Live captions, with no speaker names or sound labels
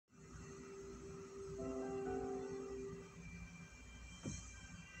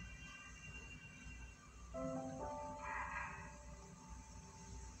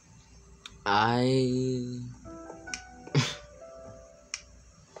I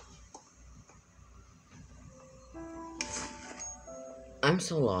I'm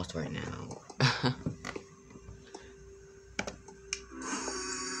so lost right now.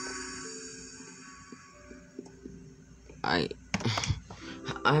 I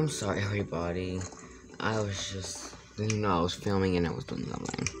I'm sorry everybody. I was just I was filming and I was doing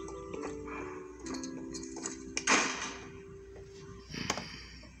something.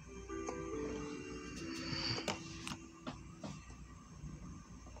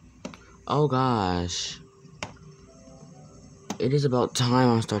 Oh gosh. It is about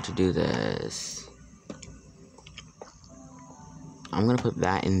time I start to do this. I'm gonna put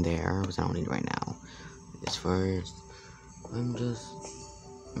that in there because I don't need it right now. This first. I'm just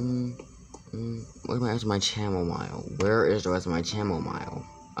where's the rest of my chamomile? Where is the rest of my chamomile?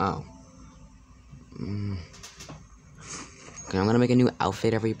 Oh. Okay, I'm gonna make a new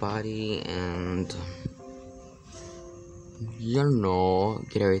outfit, everybody, and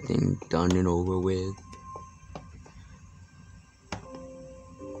get everything done and over with.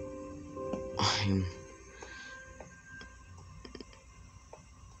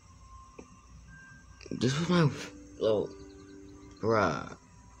 This was my little bro.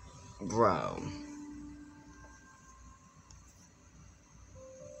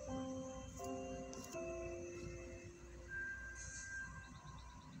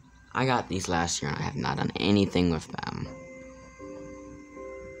 I got these last year and I have not done anything with them.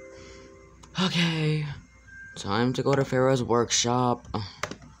 Okay, time to go to Pharaoh's workshop.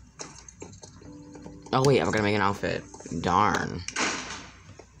 Oh wait, I'm gonna make an outfit. Darn.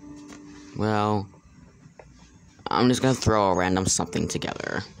 Well, I'm just gonna throw a random something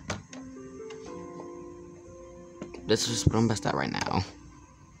together. This is what I'm best at right now.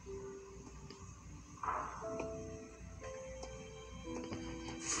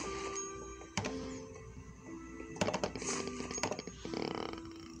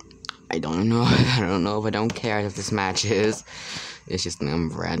 I don't know if I don't care if this matches. It's just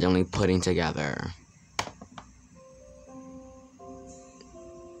I'm randomly putting together.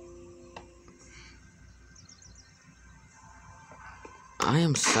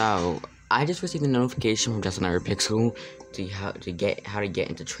 I just received a notification from Just Another Pixel how to get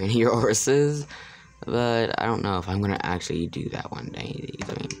into training your horses, but I don't know if I'm gonna actually do that one day.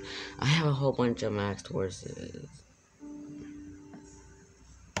 I mean, I have a whole bunch of maxed horses,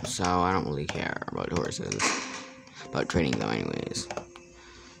 so I don't really care about horses, about training them anyways.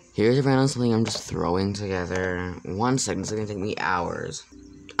 Here's a random something I'm just throwing together. 1 second, it's gonna take me hours.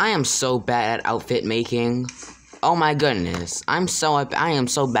 I am so bad at outfit making. Oh my goodness, I am so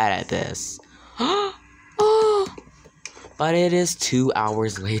bad at this. But it is 2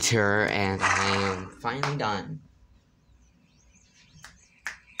 hours later, and I am finally done.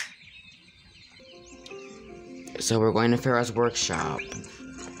 So we're going to Pharaoh's workshop.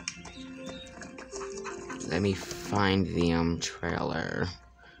 Let me find the trailer.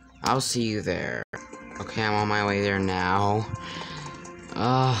 I'll see you there. Okay, I'm on my way there now.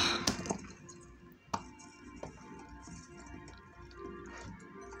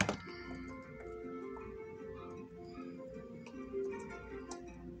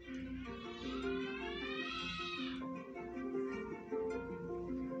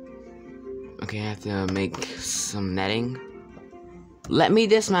 Okay, I have to make some netting. Let me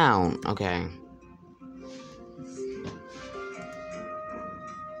dismount. Okay.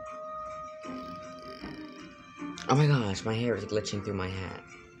 Oh my gosh, my hair is glitching through my hat.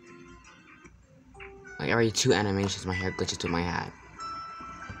 Like every 2 animations, my hair glitches through my hat.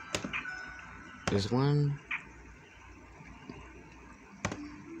 There's one.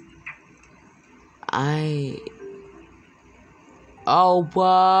 Oh,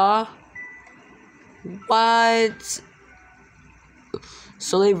 what?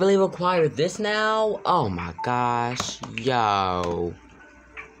 So they really require this now? Oh my gosh, yo.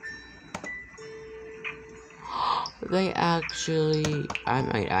 I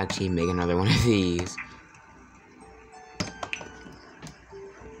might actually make another one of these.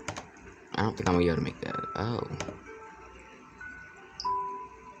 I don't think I'm gonna be able to make that. Oh.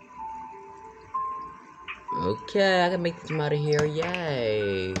 Okay, I can make them out of here,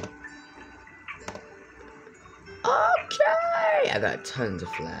 yay. Okay, I got tons of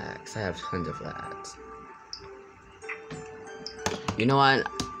flags. I have tons of flags. You know what?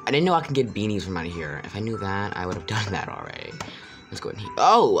 I didn't know I could get beanies from out of here. If I knew that, I would have done that already. Let's go in here.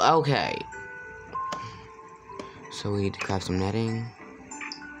 Oh, okay. So we need to craft some netting.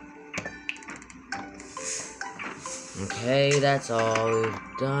 Okay, that's all we've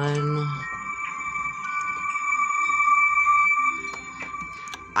done.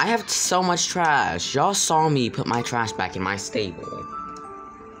 I have so much trash. Y'all saw me put my trash back in my stable.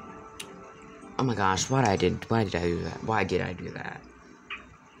 Oh my gosh, why did I do that? Why did I do that?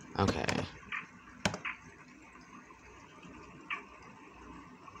 Okay.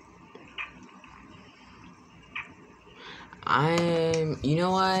 You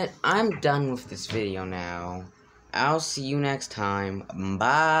know what? I'm done with this video now. I'll see you next time.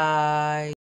 Bye.